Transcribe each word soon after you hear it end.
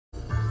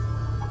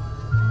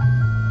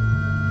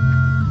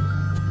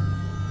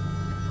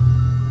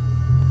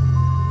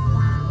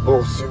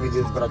Все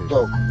видит,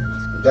 браток.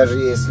 Даже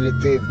если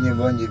ты в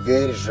него не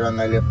веришь,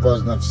 рано или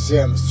поздно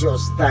всем все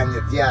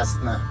станет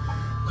ясно.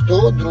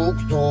 Кто друг,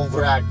 кто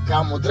враг,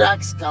 кому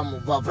дракс, кому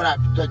во враг.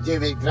 Кто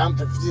 9 грамм,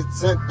 кто 50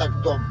 центов,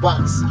 кто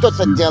бакс.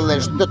 Кто-то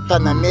делает что-то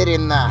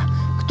намеренно,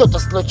 кто-то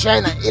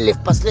случайно или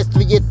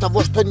впоследствии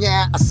того, что не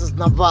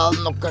осознавал.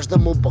 Но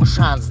каждому Бог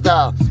шанс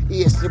дал. И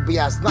если бы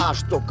я знал,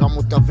 что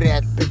кому-то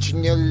вред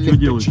причинил или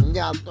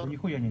причинял, то...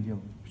 Нихуя не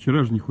делал.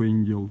 Вчера же нихуя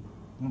не делал.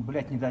 Ну,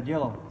 блядь, не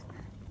доделал.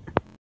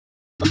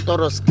 То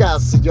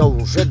рассказ ее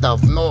уже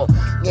давно.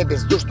 Не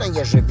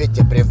бездушное же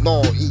ведь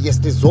бревно. И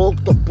если зол,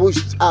 то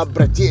пусть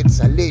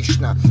обратится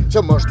лично.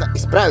 Все можно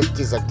исправить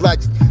и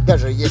загладить,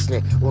 даже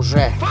если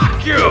уже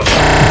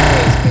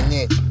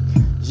изменить.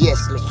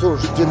 Если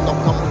суждено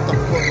кому-то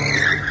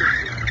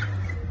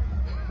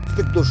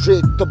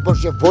жить, то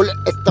Божья воля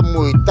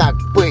этому и так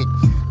быть.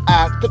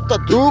 А кто-то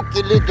друг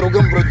или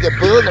другом вроде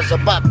был, но за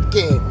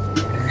бабки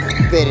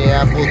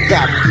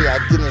переобутавки.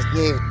 Один из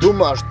них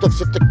думал, что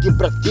все-таки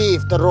братки,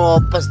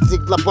 второго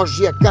постигла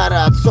Божья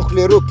кара,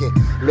 отсохли руки.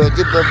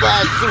 Люди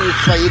бывают суют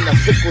свои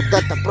носы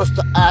куда-то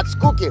просто от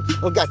скуки.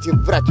 Лгать и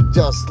врать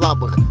удел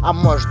слабых, а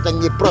может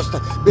они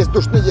просто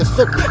бездушные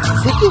суки.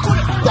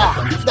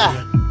 Да,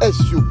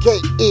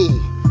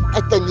 SUKE.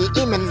 Это не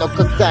именно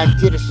когда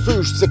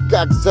интересуешься,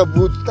 как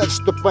зовут, значит,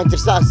 что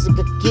поинтересовался,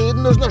 какие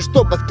нужно,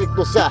 чтобы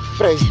откликнулся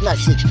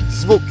произносить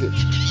звуки.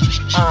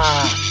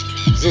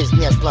 Жизнь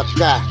не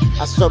сладка,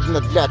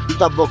 особенно для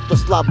того, кто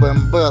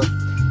слабым был,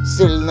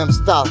 сильным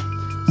стал.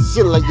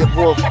 Сила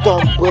его в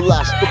том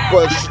была, что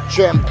больше,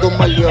 чем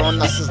думали,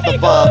 он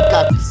осознавал.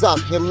 Как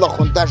казалось, не лох,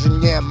 он даже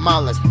не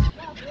малость.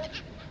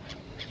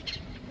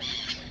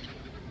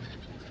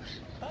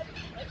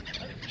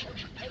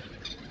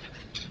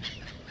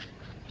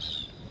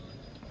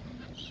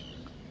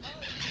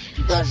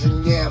 Даже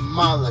не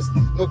малость,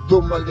 но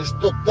думали,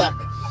 что так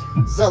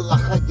за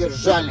лоха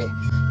держали.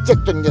 Те,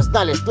 кто не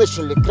знали,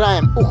 слышали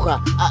краем уха,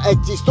 а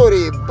эти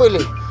истории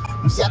были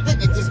взяты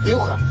ведь из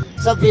брюха.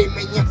 Со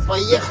временем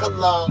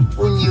поехала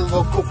у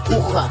него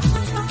кукуха.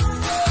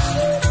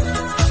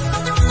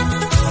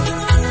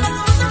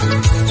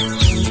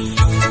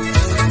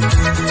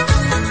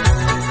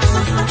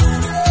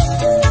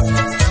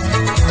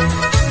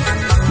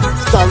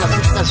 Стало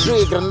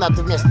ножи и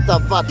гранаты вместо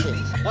ваты.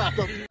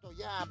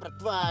 Я,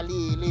 братва,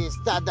 лили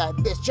стадо,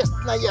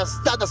 бесчестное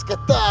стадо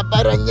скота,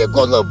 бараньи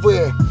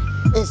головы,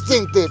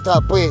 инстинкты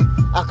толпы.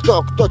 А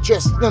кто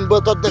честным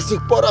был, тот до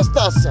сих пор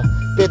остался.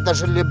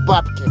 Предложили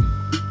бабки,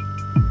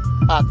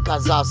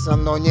 отказался,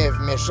 но не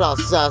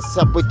вмешался.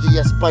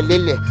 События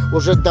спалили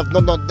уже давно,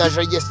 но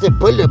даже если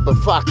были бы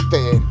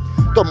факты,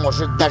 то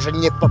может даже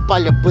не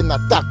попали бы на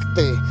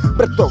такты.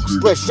 Браток,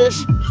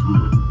 слышишь?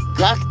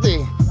 Как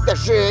ты?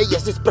 Даже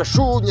если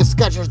спрошу, не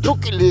скажешь,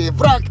 друг или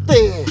враг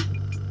ты.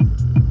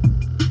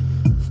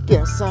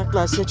 Пьеса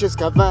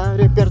классического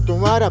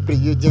репертуара при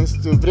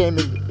единстве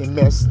времени и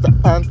места.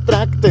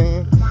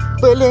 Антракты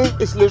были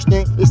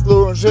излишни и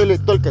служили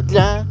только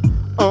для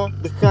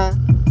отдыха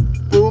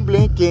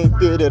публики.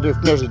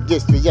 Перерыв между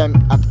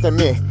действиями,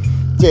 актами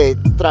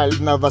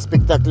театрального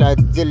спектакля,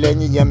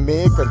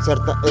 отделениями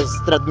концерта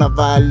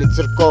эстрадного или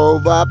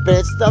циркового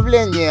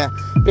представления.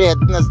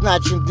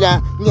 Предназначен для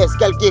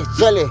нескольких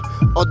целей: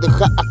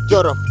 отдыха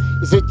актеров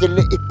и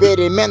зрителей и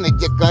перемены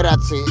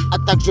декораций, а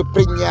также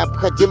при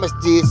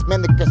необходимости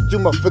смены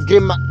костюмов и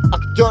грима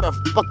актеров,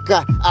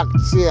 пока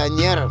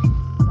акционеры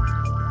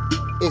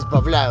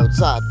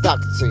избавляются от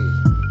акций.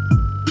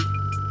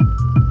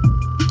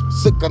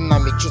 С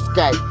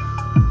экономической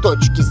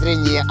точки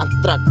зрения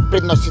антракт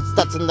приносит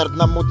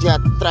стационарному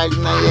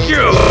театральное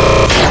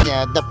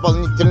изображение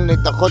дополнительный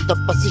доход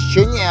от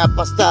посещения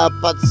поста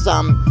под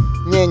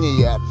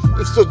сомнение.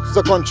 И все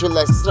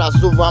закончилось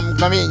сразу во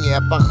мгновение.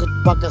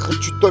 Пока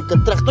хочу только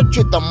трахнуть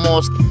чей-то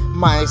мозг.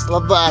 Мои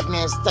слова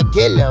вместо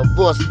геля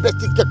воз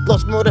блестит как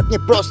нос. Мой рэп не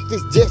прост, и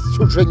здесь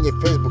уже не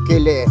фейсбук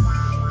или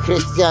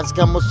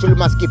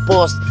христианско-мусульманский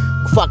пост.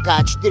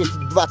 Фака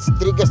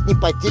 423 гасни,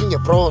 пойти мне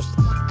в рост.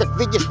 Как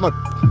видишь, мой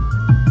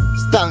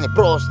стал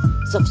непрост,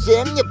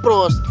 совсем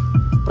непрост.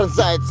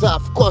 Пронзается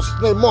в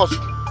костный мозг.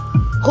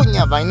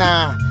 Хуйня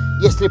война,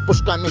 если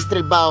пушками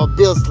стрельба,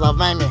 убил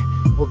словами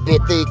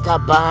убитый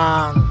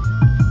кабан.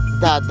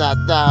 Да,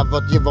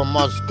 вот его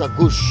мозг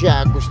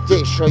гуща,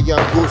 густейшая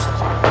густь.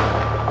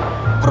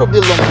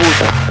 Врубил он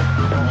буст,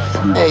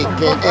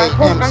 a.k.a.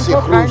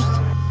 MC Хруст.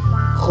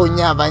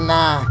 Хуйня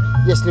война,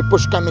 если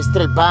пушками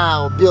стрельба,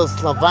 убил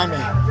словами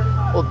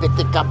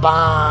убитый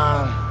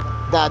кабан.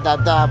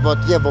 Да, вот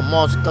его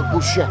мозг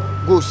гуща,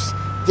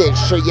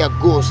 густейшая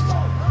густь.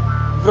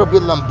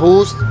 Врубил он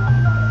буст,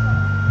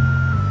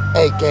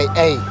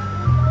 a.k.a.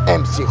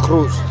 MC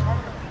Хруст.